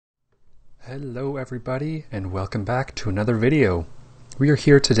Hello everybody, and welcome back to another video. We are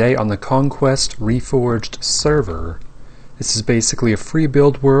here today on the Conquest Reforged server. This is basically a free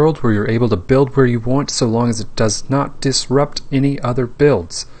build world where you're able to build where you want so long as it does not disrupt any other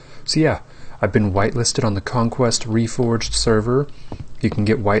builds. So yeah, I've been whitelisted on the Conquest Reforged server. You can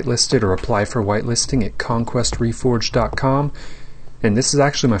get whitelisted or apply for whitelisting at conquestreforged.com, and this is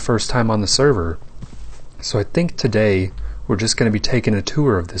actually my first time on the server. So I think today we're just going to be taking a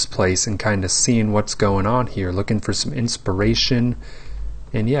tour of this place and kind of seeing what's going on here, looking for some inspiration,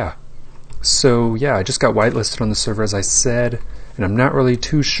 and yeah. So yeah, I just got whitelisted on the server as I said, and I'm not really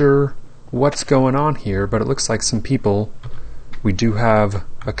too sure what's going on here, but it looks like some people. We do have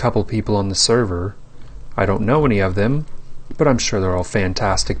a couple people on the server. I don't know any of them, but I'm sure they're all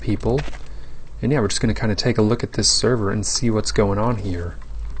fantastic people. And yeah, we're just going to kind of take a look at this server and see what's going on here.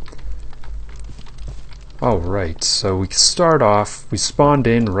 Alright, so we start off, we spawned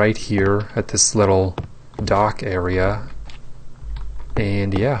in right here at this little dock area,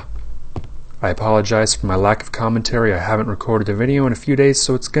 and yeah, I apologize for my lack of commentary. I haven't recorded a video in a few days,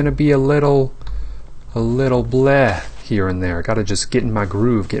 so it's gonna be a little bleh here and there. I gotta just get in my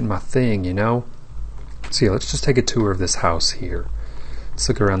groove, get in my thing, you know? So yeah, let's just take a tour of this house here. Let's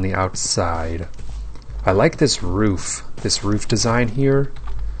look around the outside. I like this roof design here.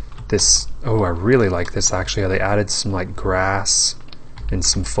 I really like this actually, how they added some like grass and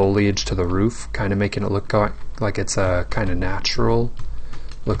some foliage to the roof, kind of making it look like it's kind of natural.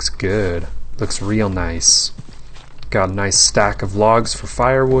 Looks good. Looks real nice. Got a nice stack of logs for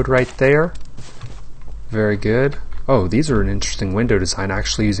firewood right there. Very good. Oh, these are an interesting window design,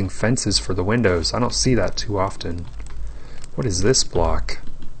 actually using fences for the windows. I don't see that too often. What is this block?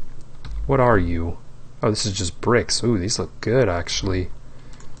 What are you? Oh, this is just bricks. Ooh, these look good actually.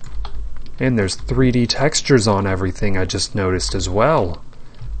 And there's 3D textures on everything, I just noticed as well.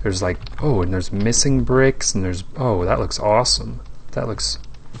 There's like, oh, and there's missing bricks, and there's, oh, that looks awesome. That looks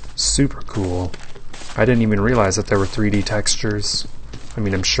super cool. I didn't even realize that there were 3D textures. I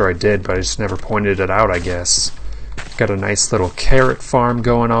mean, I'm sure I did, but I just never pointed it out, I guess. Got a nice little carrot farm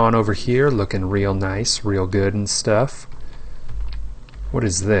going on over here, looking real nice, real good and stuff. What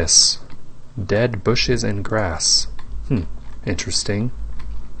is this? Dead bushes and grass. Interesting.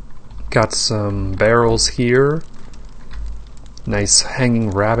 Got some barrels here. Nice hanging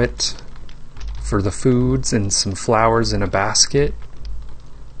rabbit for the foods and some flowers in a basket.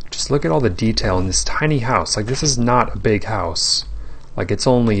 Just look at all the detail in this tiny house. Like, this is not a big house. Like, it's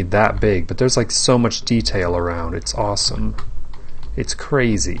only that big, but there's like so much detail around. It's awesome. It's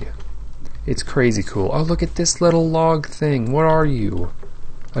crazy. It's crazy cool. Oh, look at this little log thing. What are you?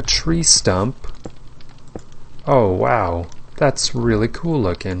 A tree stump? Oh, wow. That's really cool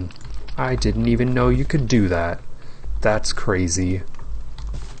looking. I didn't even know you could do that. That's crazy.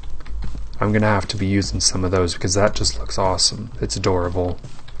 I'm gonna have to be using some of those because that just looks awesome. It's adorable.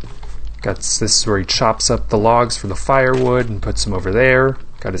 Got this is where he chops up the logs for the firewood and puts them over there.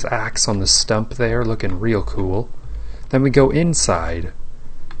 Got his axe on the stump there, looking real cool. Then we go inside.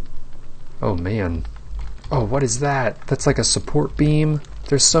 Oh man. Oh, what is that? That's like a support beam.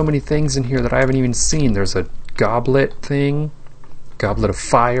 There's so many things in here that I haven't even seen. There's a goblet thing. Goblet of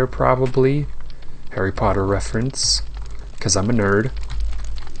Fire, probably. Harry Potter reference. Because I'm a nerd.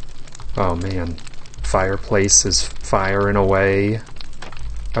 Oh man. Fireplace is firing away.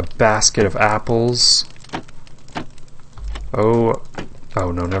 A basket of apples. Oh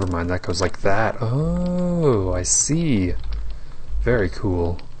no, never mind. That goes like that. Oh, I see. Very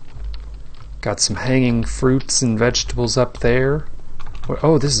cool. Got some hanging fruits and vegetables up there.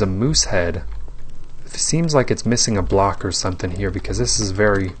 Oh, this is a moose head. It seems like it's missing a block or something here because this is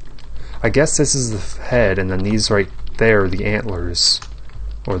very... I guess this is the head, and then these right there are the antlers.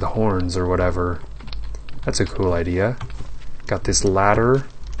 Or the horns or whatever. That's a cool idea. Got this ladder.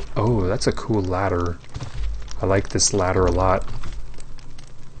 Oh, that's a cool ladder. I like this ladder a lot.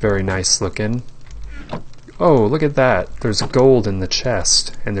 Very nice looking. Oh, look at that. There's gold in the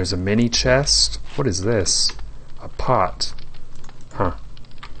chest. And there's a mini chest. What is this? A pot. Huh.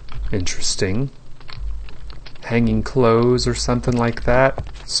 Interesting. Hanging clothes or something like that.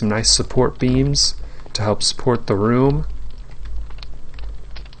 Some nice support beams to help support the room.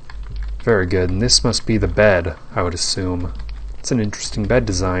 Very good. And this must be the bed, I would assume. It's an interesting bed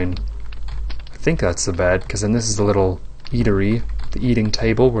design. I think that's the bed, because then this is the little eatery, the eating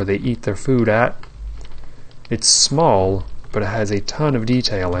table where they eat their food at. It's small, but it has a ton of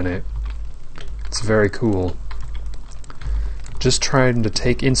detail in it. It's very cool. Just trying to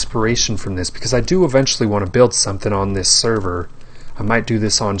take inspiration from this because I do eventually want to build something on this server. I might do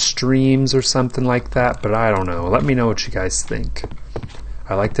this on streams or something like that, but I don't know. Let me know what you guys think.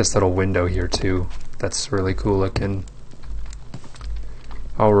 I like this little window here too. That's really cool looking.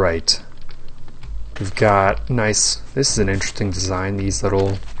 Alright. We've got nice, this is an interesting design, these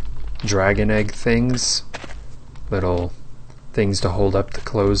little dragon egg things. Little things to hold up the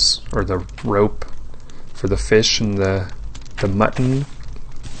clothes, or the rope for the fish and the mutton.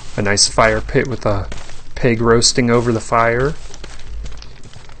 A nice fire pit with a pig roasting over the fire.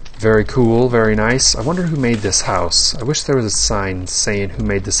 Very cool, very nice. I wonder who made this house. I wish there was a sign saying who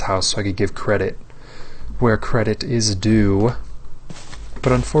made this house so I could give credit where credit is due.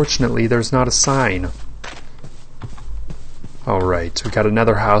 But unfortunately, there's not a sign. Alright, we got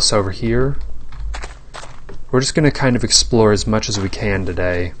another house over here. We're just going to kind of explore as much as we can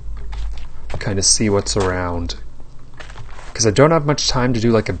today. Kind of see what's around. Because I don't have much time to do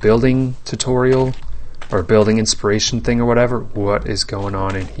like a building tutorial or a building inspiration thing or whatever. What is going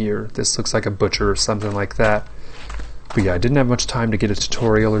on in here? This looks like a butcher or something like that. But yeah, I didn't have much time to get a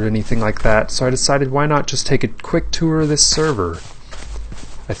tutorial or anything like that, so I decided why not just take a quick tour of this server.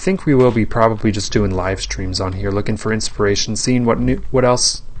 I think we will be probably just doing live streams on here, looking for inspiration, seeing what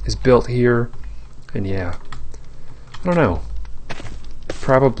else is built here, and yeah, I don't know.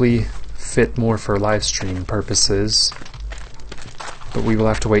 Probably fit more for live stream purposes, but we will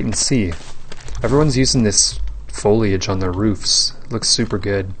have to wait and see. Everyone's using this foliage on their roofs. It looks super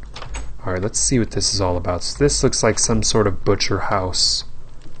good. Alright, let's see what this is all about. So this looks like some sort of butcher house.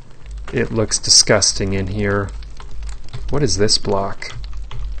 It looks disgusting in here. What is this block?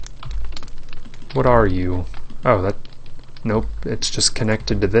 What are you? Oh, that... Nope, it's just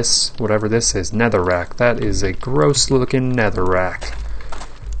connected to this, whatever this is. Netherrack. That is a gross looking netherrack.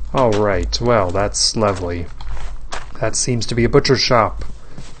 Alright, well, that's lovely. That seems to be a butcher shop.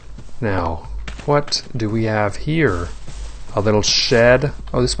 Now, what do we have here? A little shed.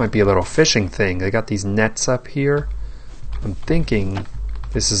 Oh, this might be a little fishing thing. They got these nets up here. I'm thinking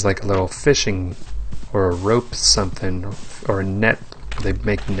this is like a little fishing or a rope something, or a net. They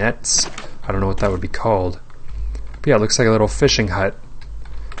make nets. I don't know what that would be called. But yeah, it looks like a little fishing hut.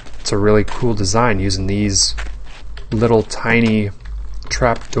 It's a really cool design using these little tiny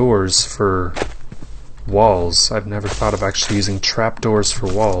trapdoors for walls. I've never thought of actually using trapdoors for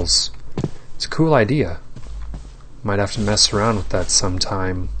walls. It's a cool idea. Might have to mess around with that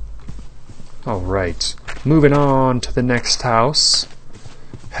sometime. Alright, moving on to the next house.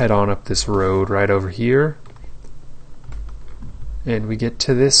 Head on up this road right over here. And we get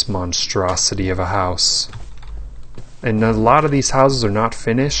to this monstrosity of a house. And a lot of these houses are not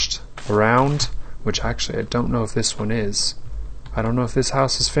finished around, which actually I don't know if this one is. I don't know if this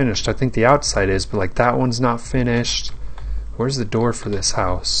house is finished. I think the outside is, but like that one's not finished. Where's the door for this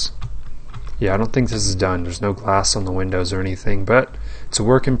house? Yeah, I don't think this is done. There's no glass on the windows or anything, but it's a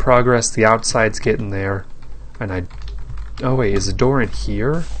work in progress. The outside's getting there. And oh wait, is the door in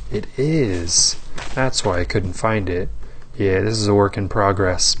here? It is. That's why I couldn't find it. Yeah, this is a work in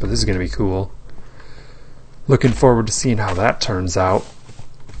progress, but this is going to be cool. Looking forward to seeing how that turns out.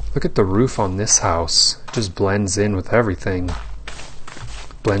 Look at the roof on this house. It just blends in with everything.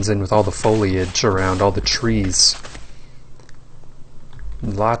 Blends in with all the foliage around all the trees.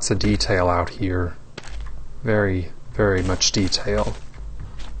 Lots of detail out here. Very, very much detail.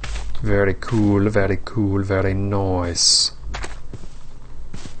 Very cool, very nice.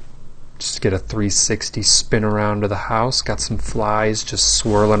 Just get a 360 spin around to the house. Got some flies just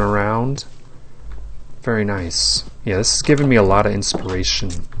swirling around. Very nice. Yeah, this is giving me a lot of inspiration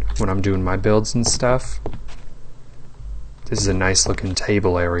when I'm doing my builds and stuff. This is a nice looking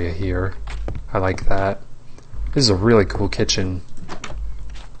table area here. I like that. This is a really cool kitchen.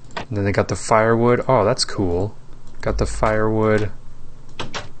 And then they got the firewood. Oh, that's cool. Got the firewood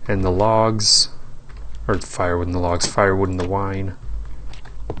and the logs. Or firewood and the logs. Firewood and the wine.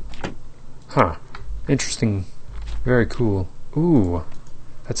 Huh. Interesting. Very cool. Ooh.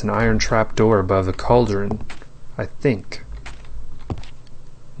 That's an iron trap door above the cauldron, I think.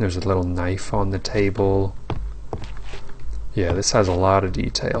 There's a little knife on the table. Yeah, this has a lot of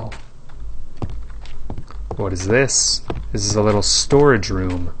detail. What is this? This is a little storage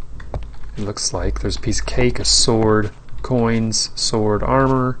room. It looks like there's a piece of cake, a sword, coins, sword,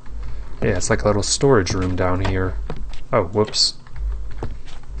 armor. Yeah, it's like a little storage room down here. Oh, whoops.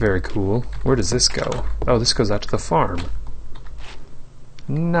 Very cool. Where does this go? Oh, this goes out to the farm.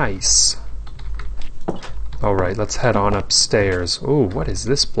 Nice. Alright, let's head on upstairs. Oh, what is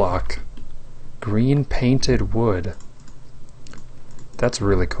this block? Green painted wood. That's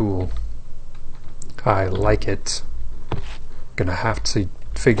really cool. I like it. Gonna have to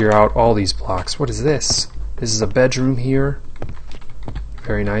figure out all these blocks. What is this? This is a bedroom here.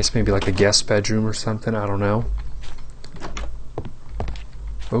 Very nice, maybe like a guest bedroom or something, I don't know.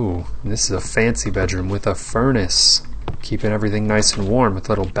 Oh, and this is a fancy bedroom with a furnace, keeping everything nice and warm with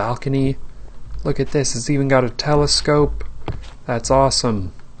a little balcony. Look at this, it's even got a telescope. That's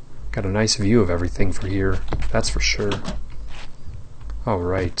awesome. Got a nice view of everything for here, that's for sure.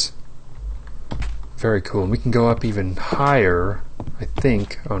 Alright. Very cool. And we can go up even higher, I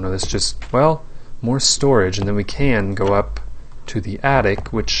think. Oh no, this just, well, more storage, and then we can go up to the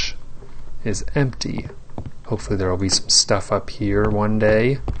attic, which is empty. Hopefully there will be some stuff up here one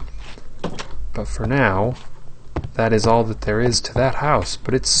day. But for now, that is all that there is to that house,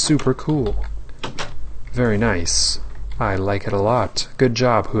 but it's super cool. Very nice. I like it a lot. Good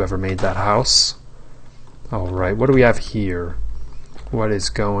job, whoever made that house. Alright, what do we have here? What is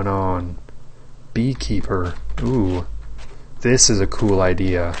going on? Beekeeper. Ooh. This is a cool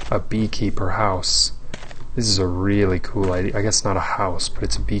idea. A beekeeper house. This is a really cool idea. I guess not a house, but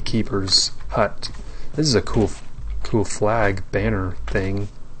it's a beekeeper's hut. This is a cool flag banner thing.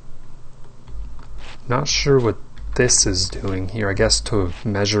 Not sure what this is doing here. I guess to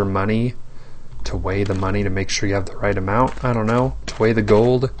measure money, to weigh the money to make sure you have the right amount. I don't know. To weigh the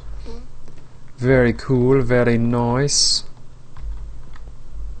gold. Very cool, very nice.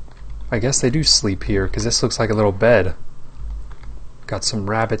 I guess they do sleep here because this looks like a little bed. Got some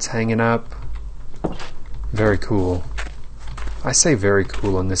rabbits hanging up. Very cool. I say very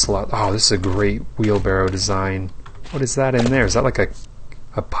cool on this lot. Oh, this is a great wheelbarrow design. What is that in there? Is that like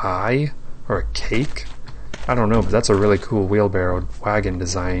a pie or a cake? I don't know, but that's a really cool wheelbarrow wagon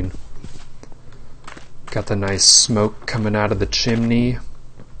design. Got the nice smoke coming out of the chimney.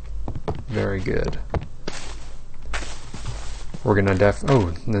 Very good. We're gonna oh,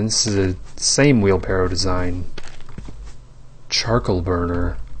 and then this is the same wheelbarrow design. Charcoal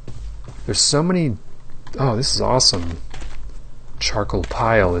burner. There's so many. Oh, this is awesome. Charcoal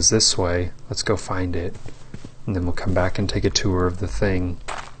pile is this way. Let's go find it. And then we'll come back and take a tour of the thing.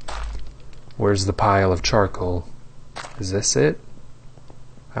 Where's the pile of charcoal? Is this it?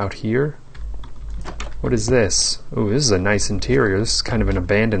 Out here? What is this? Oh, this is a nice interior. This is kind of an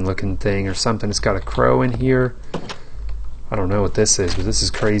abandoned looking thing or something. It's got a crow in here. I don't know what this is, but this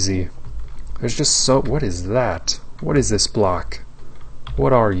is crazy. There's just so... What is that? What is this block?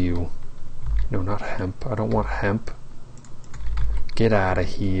 What are you? No, not hemp. I don't want hemp. Get out of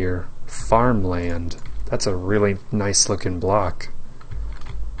here. Farmland. That's a really nice looking block.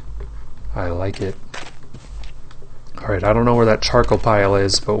 I like it. Alright, I don't know where that charcoal pile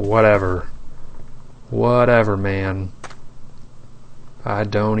is, but whatever. Whatever, man. I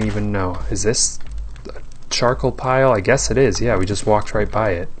don't even know. Is this a charcoal pile? I guess it is. Yeah, we just walked right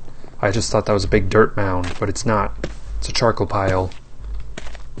by it. I just thought that was a big dirt mound, but it's not. It's a charcoal pile.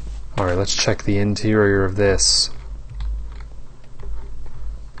 Alright, let's check the interior of this.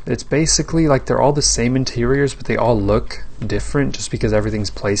 It's basically like they're all the same interiors, but they all look different just because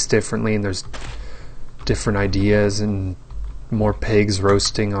everything's placed differently and there's different ideas and more pigs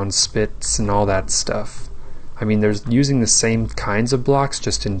roasting on spits and all that stuff. I mean, they're using the same kinds of blocks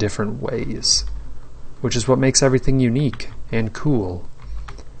just in different ways, which is what makes everything unique and cool.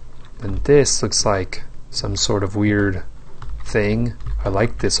 And this looks like some sort of weird thing. I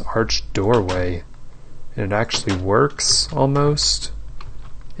like this arched doorway, and it actually works almost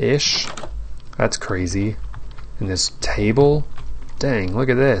ish. That's crazy. And this table, dang, look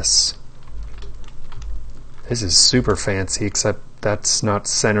at this. This is super fancy, except that's not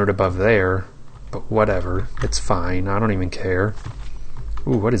centered above there, but whatever, it's fine. I don't even care.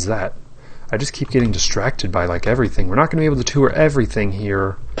 Ooh, what is that? I just keep getting distracted by like everything. We're not going to be able to tour everything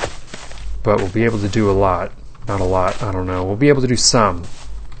here, but we'll be able to do a lot. Not a lot, I don't know. We'll be able to do some.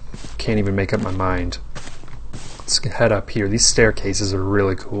 Can't even make up my mind. Let's head up here. These staircases are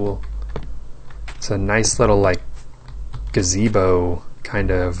really cool. It's a nice little like gazebo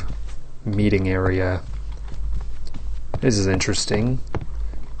kind of meeting area. This is interesting.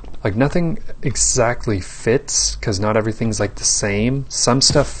 Like nothing exactly fits because not everything's like the same. Some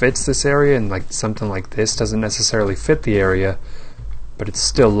stuff fits this area and like something like this doesn't necessarily fit the area, but it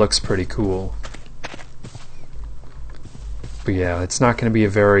still looks pretty cool. But yeah, it's not going to be a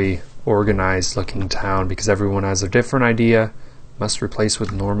very organized looking town because everyone has a different idea. Must replace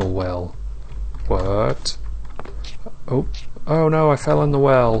with normal well. What? Oh no, I fell in the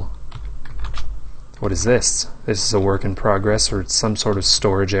well. What is this? This is a work in progress, or it's some sort of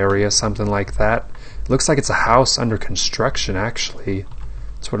storage area, something like that. It looks like it's a house under construction, actually.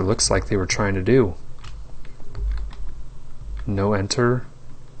 That's what it looks like they were trying to do. No enter.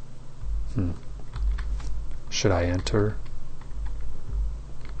 Should I enter?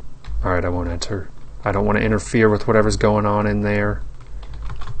 Alright, I won't enter. I don't want to interfere with whatever's going on in there.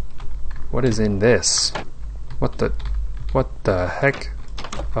 What is in this? What the heck?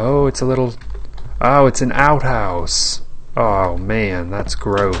 Oh, it's a little... Oh, it's an outhouse. Oh, man, that's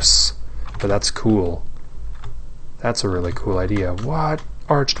gross. But that's cool. That's a really cool idea. What?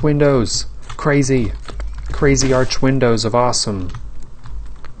 Arched windows. Crazy. Crazy arched windows of awesome.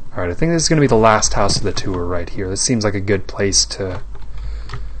 Alright, I think this is going to be the last house of the tour right here. This seems like a good place to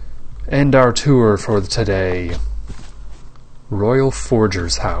end our tour for today. Royal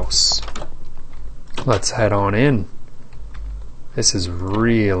Forger's house. Let's head on in. This is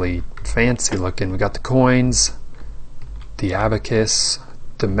really fancy looking. We got the coins, the abacus,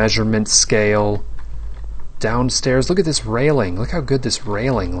 the measurement scale. Downstairs, look at this railing. Look how good this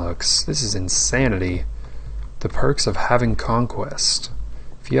railing looks. This is insanity. The perks of having Conquest.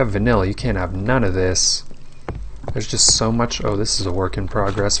 If you have vanilla, you can't have none of this. There's just so much... Oh, this is a work in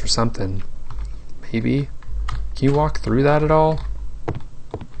progress or something. Maybe? Can you walk through that at all?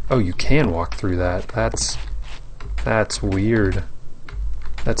 Oh, you can walk through that. That's weird.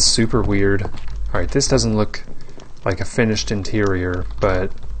 That's super weird. Alright, this doesn't look like a finished interior,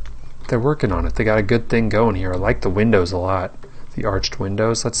 but they're working on it. They got a good thing going here. I like the windows a lot. The arched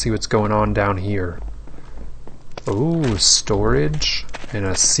windows. Let's see what's going on down here. Oh, storage and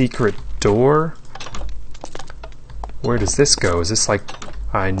a secret door. Where does this go? Is this like...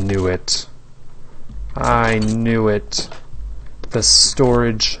 I knew it. I knew it. The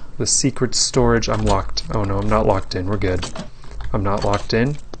storage, the secret storage. I'm locked. Oh no, I'm not locked in. We're good. I'm not locked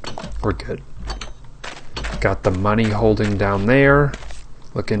in. We're good. Got the money holding down there.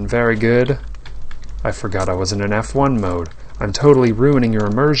 Looking very good. I forgot I was in an F1 mode. I'm totally ruining your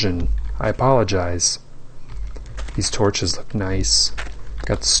immersion. I apologize. These torches look nice.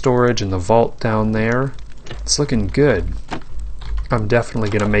 Got the storage and the vault down there. It's looking good. I'm definitely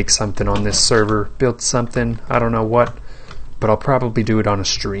going to make something on this server. Build something. I don't know what. But I'll probably do it on a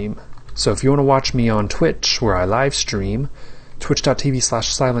stream. So if you want to watch me on Twitch, where I live stream,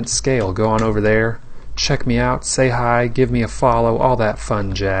 twitch.tv/SilentScale, go on over there. Check me out. Say hi. Give me a follow. All that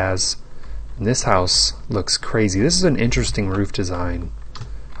fun jazz. And this house looks crazy. This is an interesting roof design.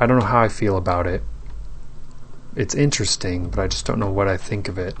 I don't know how I feel about it. It's interesting, but I just don't know what I think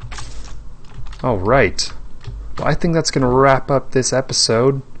of it. Alright. Well, I think that's going to wrap up this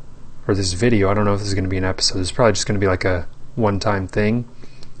episode, or this video. I don't know if this is going to be an episode. This is probably just going to be like a one-time thing.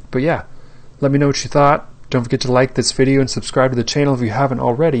 But yeah, let me know what you thought. Don't forget to like this video and subscribe to the channel if you haven't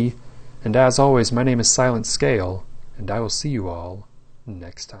already. And as always, my name is SilentScale, and I will see you all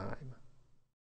next time.